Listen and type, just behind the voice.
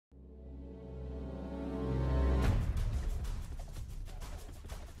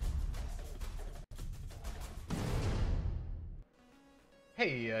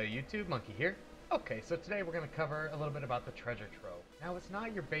Hey YouTube, Monkey here. Okay, so today we're going to cover a little bit about the Treasure Trove. Now it's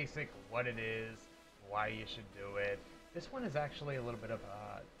not your basic what it is, why you should do it. This one is actually a little bit of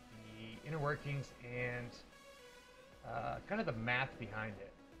the inner workings and kind of the math behind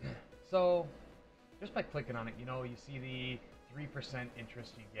it. So just by clicking on it, you see the 3%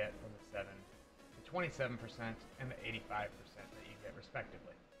 interest you get from the 7, the 27% and the 85% that you get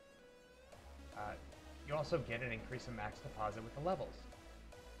respectively. You also get an increase in max deposit with the levels,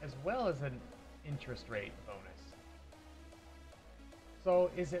 as well as an interest rate bonus.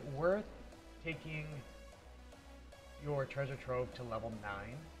 So is it worth taking your treasure trove to level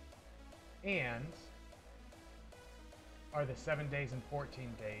 9? And are the 7 days and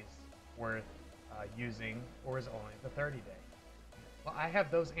 14 days worth using, or is it only the 30 day? Well, I have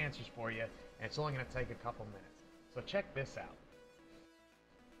those answers for you, and it's only going to take a couple minutes. So check this out.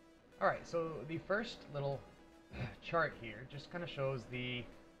 Alright, so the first little chart here just kind of shows the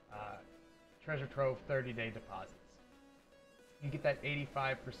Treasure Trove 30-day deposits. You get that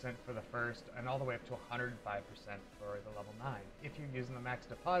 85% for the first and all the way up to 105% for the level 9. If you're using the max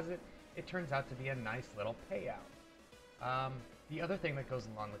deposit, it turns out to be a nice little payout. The other thing that goes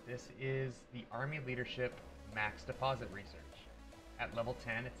along with this is the Army Leadership Max Deposit Research. At level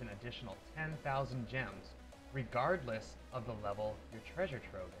 10, it's an additional 10,000 gems, regardless of the level your Treasure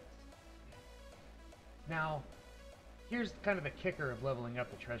Trove is. Now, here's kind of the kicker of leveling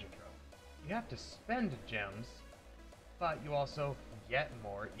up the Treasure Trove. You have to spend gems, but you also get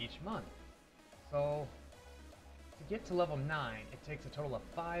more each month. So, to get to level 9, it takes a total of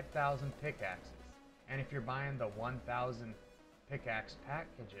 5,000 pickaxes. And if you're buying the 1,000 pickaxe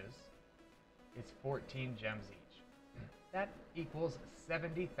packages, it's 14 gems each. That equals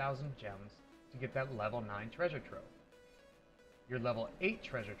 70,000 gems to get that level 9 Treasure Trove. Your level 8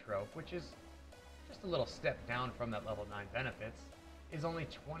 Treasure Trove, which is just a little step down from that level 9 benefits, is only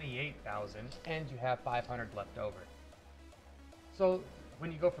 28,000, and you have 500 left over. So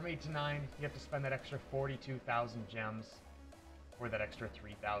when you go from 8 to 9, you have to spend that extra 42,000 gems for that extra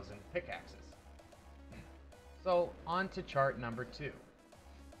 3,000 pickaxes. So on to chart number 2.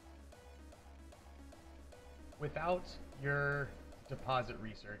 Without your deposit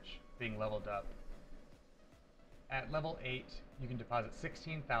research being leveled up, at level 8 you can deposit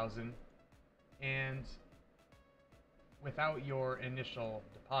 16,000, and without your initial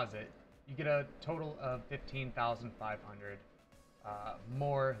deposit, you get a total of 15,500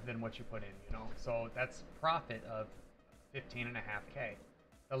 more than what you put in, So that's profit of 15.5K.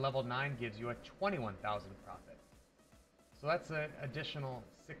 The level 9 gives you a 21,000 profit. So that's an additional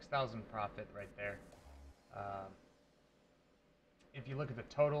 6,000 profit right there. If you look at the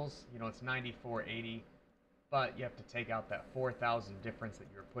totals, it's 9480, but you have to take out that 4,000 difference that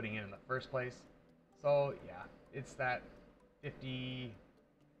you're putting in the first place. So yeah, it's that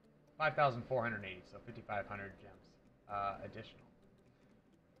 5,480, so 5,500 gems additional.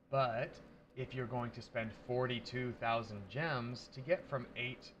 But if you're going to spend 42,000 gems to get from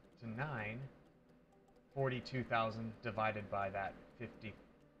 8 to 9, 42,000 divided by that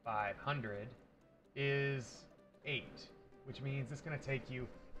 5,500 is 8, which means it's going to take you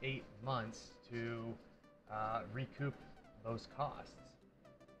 8 months to recoup those costs.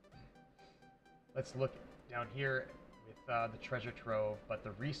 Let's look down here with the Treasure Trove, but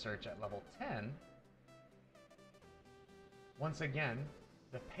the research at level 10. Once again,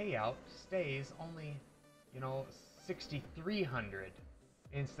 the payout stays only, 6,300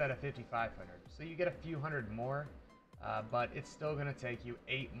 instead of 5,500. So you get a few hundred more, but it's still going to take you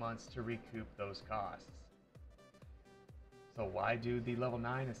 8 months to recoup those costs. So why do the level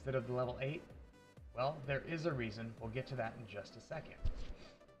 9 instead of the level 8? Well, there is a reason. We'll get to that in just a second.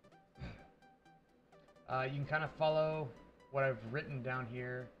 You can kind of follow what I've written down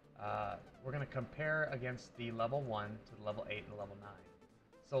here. We're going to compare against the level 1 to the level 8 and level 9.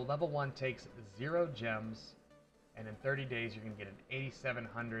 So level 1 takes 0 gems, and in 30 days you're going to get an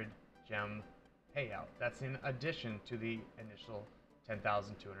 8,700 gem payout. That's in addition to the initial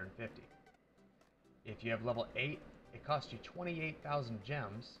 10,250. If you have level 8, it costs you 28,000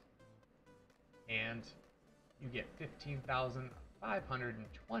 gems, and you get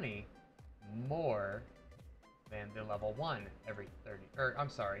 15,520 more than the level 1 every 30, or I'm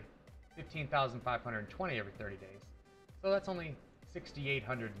sorry, 15,520 every 30 days. So that's only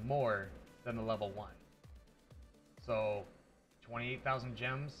 6,800 more than the level 1. So 28,000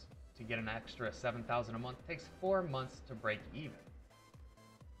 gems to get an extra 7,000 a month takes 4 months to break even.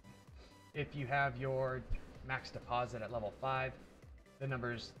 If you have your max deposit at level 5, the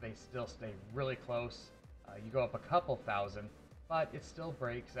numbers, they still stay really close. You go up a couple thousand, but it still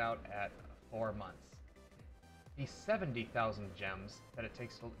breaks out at 4 months. the 70,000 gems that it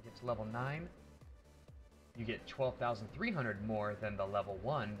takes to get to level 9, you get 12,300 more than the level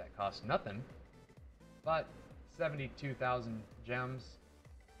 1 that costs nothing, but 72,000 gems,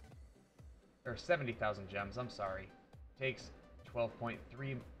 or 70,000 gems, I'm sorry, takes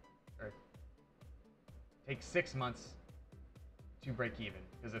 12.3, or takes 6 months to break even,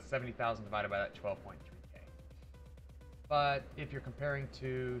 because it's 70,000 divided by that 12.3k. But if you're comparing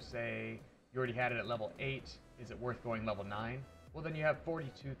to, say, you already had it at level 8, is it worth going level 9? Well, then you have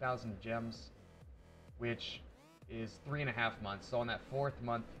 42,000 gems, which is 3.5 months. So on that 4th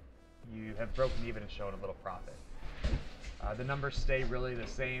month, you have broken even and showed a little profit. The numbers stay really the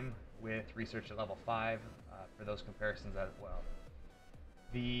same with research at level 5 for those comparisons as well.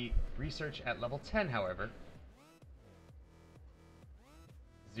 The research at level 10, however,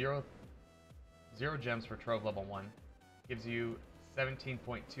 0 gems for Trove level 1 gives you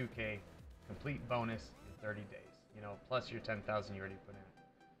 17.2k complete bonus in 30 days. You know, plus your 10,000 you already put in.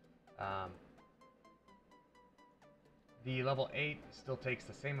 The level 8 still takes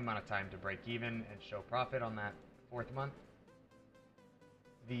the same amount of time to break even and show profit on that 4th month.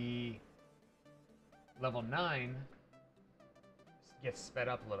 The level 9 gets sped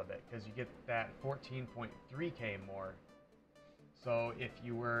up a little bit because you get that 14.3k more. So if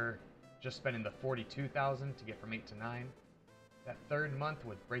you were just spending the 42,000 to get from 8 to 9, that 3rd month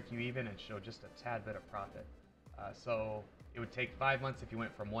would break you even and show just a tad bit of profit. So it would take 5 months if you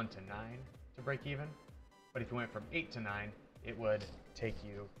went from 1 to 9 to break even, but if you went from 8 to 9, it would take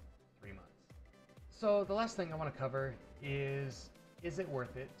you 3 months. So the last thing I want to cover is it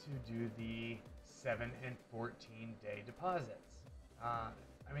worth it to do the 7 and 14 day deposits? I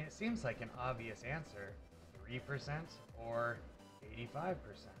mean, it seems like an obvious answer, 3% or 85%.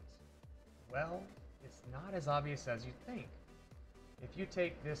 Well, it's not as obvious as you think. If you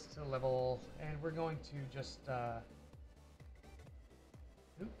take this to level, and we're going to just,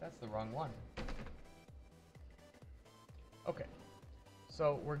 oop, that's the wrong one. Okay,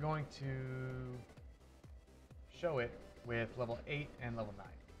 so we're going to show it with level 8 and level 9.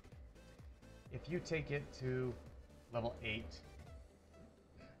 If you take it to level 8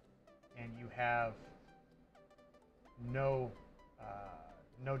 and you have no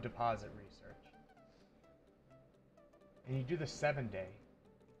deposit research, and you do the 7 day,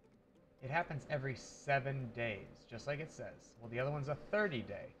 it happens every 7 days, just like it says. Well, the other one's a 30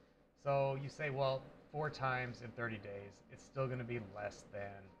 day. So you say, well, 4 times in 30 days, it's still going to be less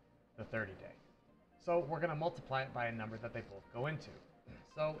than the 30 day. So we're going to multiply it by a number that they both go into.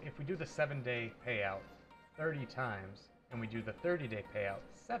 So if we do the 7 day payout 30 times, and we do the 30 day payout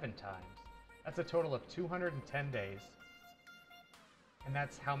 7 times, that's a total of 210 days. And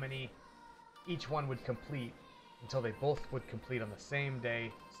that's how many each one would complete until they both would complete on the same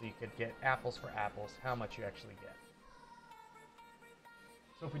day, so you could get apples for apples, how much you actually get.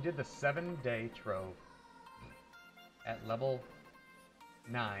 So if we did the 7 day Trove at level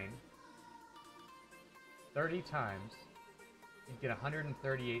 9, 30 times, you'd get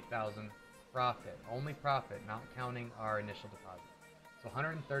 138,000 profit. Only profit, not counting our initial deposit. So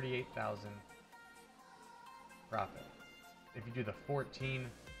 138,000 profit. If you do the 15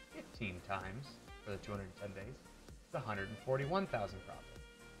 times for the 210 days, it's 141,000 profit.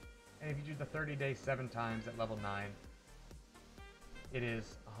 And if you do the 30 days 7 times at level 9, it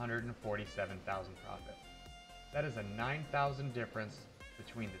is 147,000 profit. That is a 9,000 difference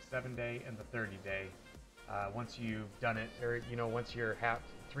between the 7 day and the 30 day once you've done it, or once you're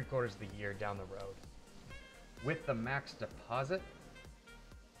 3/4 of the year down the road. With the max deposit,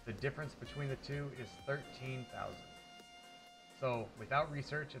 the difference between the two is 13,000. So without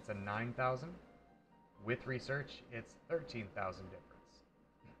research, it's a 9,000. With research, it's 13,000 difference.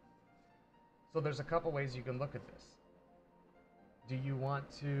 So there's a couple ways you can look at this. Do you want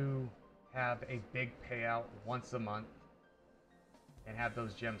to have a big payout once a month and have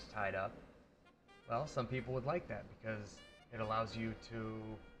those gems tied up? Well, some people would like that because it allows you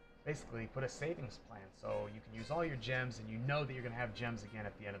to basically put a savings plan, so you can use all your gems and you know that you're going to have gems again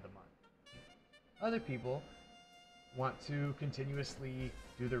at the end of the month. Other people want to continuously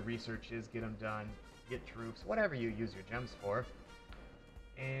do their researches, get them done, get troops, whatever you use your gems for,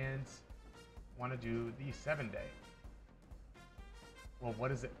 and want to do the 7 day. Well, what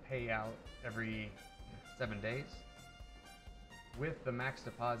does it pay out every 7 days? With the max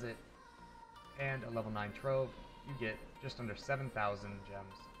deposit and a level 9 Trove, you get just under 7,000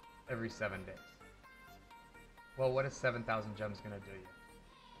 gems every 7 days. Well, what is 7,000 gems going to do you?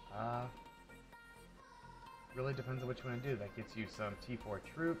 Really depends on what you want to do. That gets you some T4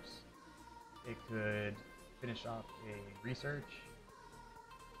 troops. It could finish off a research.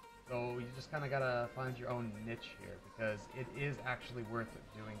 So you just kind of gotta find your own niche here, because it is actually worth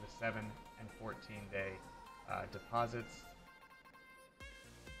doing the 7 and 14-day deposits.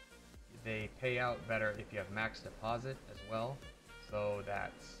 They pay out better if you have max deposit as well, so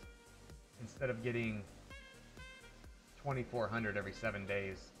that instead of getting 2,400 every 7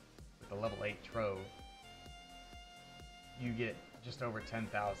 days with the level 8 Trove, you get just over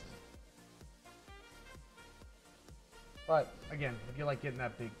 10,000. But again, if you like getting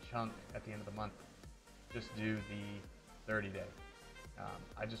that big chunk at the end of the month, just do the 30-day.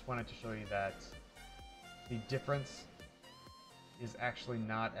 I just wanted to show you that the difference is actually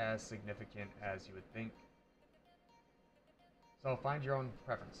not as significant as you would think. So find your own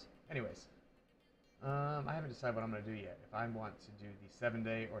preference. Anyways, I haven't decided what I'm going to do yet. If I want to do the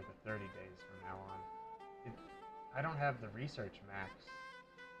 7-day or the 30 days from now on. I don't have the research max,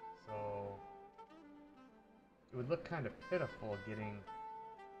 so it would look kind of pitiful getting,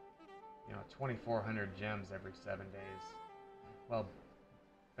 2,400 gems every 7 days. Well,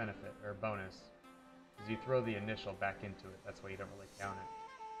 benefit or bonus, because you throw the initial back into it. That's why you don't really count it.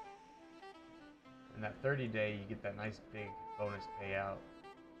 And that 30-day, you get that nice big bonus payout.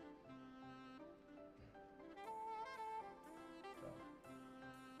 So,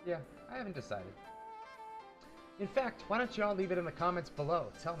 yeah, I haven't decided. In fact, why don't you all leave it in the comments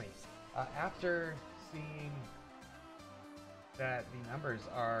below? Tell me, after seeing that the numbers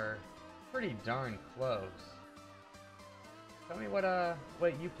are pretty darn close, tell me what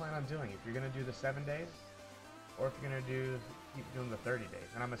you plan on doing. If you're gonna do the 7 days, or if you're gonna keep doing the 30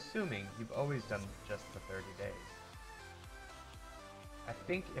 days. And I'm assuming you've always done just the 30 days. I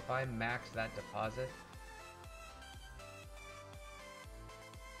think if I max that deposit,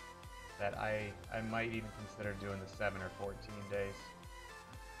 that I might even consider doing the 7 or 14 days.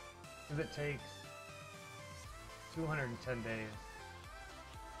 Because it takes 210 days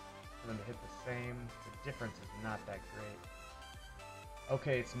for them to hit the same. The difference is not that great.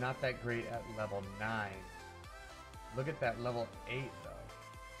 Okay, it's not that great at level 9. Look at that level 8 though.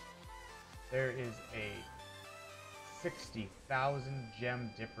 There is a 60,000 gem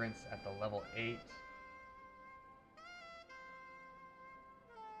difference at the level 8.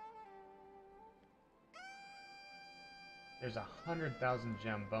 There's a 100,000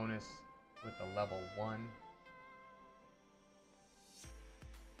 gem bonus with the level 1.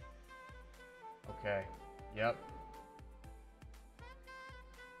 Okay, yep.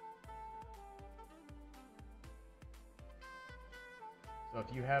 So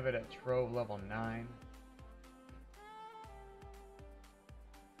if you have it at Trove level 9,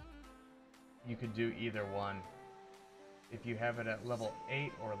 you could do either one. If you have it at level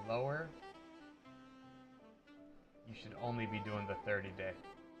 8 or lower, you should only be doing the 30-day.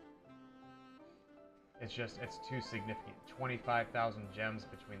 It's too significant. 25,000 gems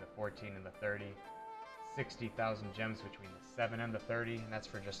between the 14 and the 30. 60,000 gems between the 7 and the 30, and that's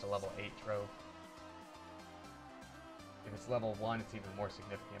for just a level 8 Trove. If it's level 1, it's even more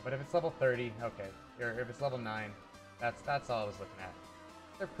significant. But if it's level 30, okay. Or if it's level 9, that's all I was looking at.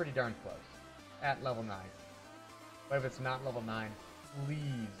 They're pretty darn close. At level 9. But if it's not level 9,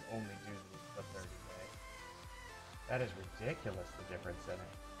 please only do the 30 day. That is ridiculous, the difference in it.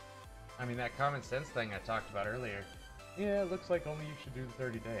 I mean, that common sense thing I talked about earlier. Yeah, it looks like only you should do the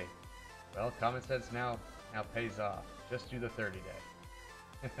 30 day. Well, common sense now pays off. Just do the 30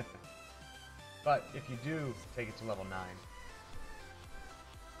 day. But if you do take it to level 9,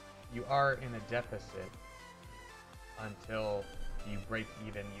 you are in a deficit until you break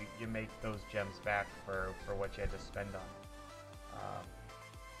even. You make those gems back for what you had to spend on it.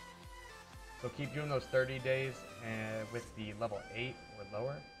 So keep doing those 30 days with the level 8 or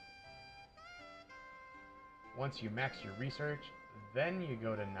lower. Once you max your research, then you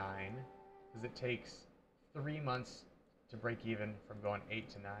go to 9, because it takes 3 months to break even from going 8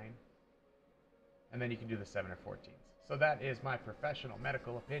 to 9. And then you can do the 7 or 14s. So that is my professional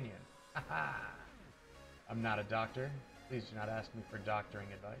medical opinion. I'm not a doctor. Please do not ask me for doctoring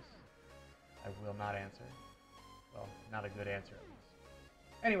advice. I will not answer. Well, not a good answer at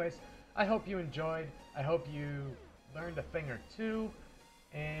least. Anyways, I hope you enjoyed. I hope you learned a thing or two.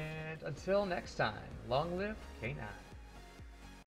 And until next time, long live K9.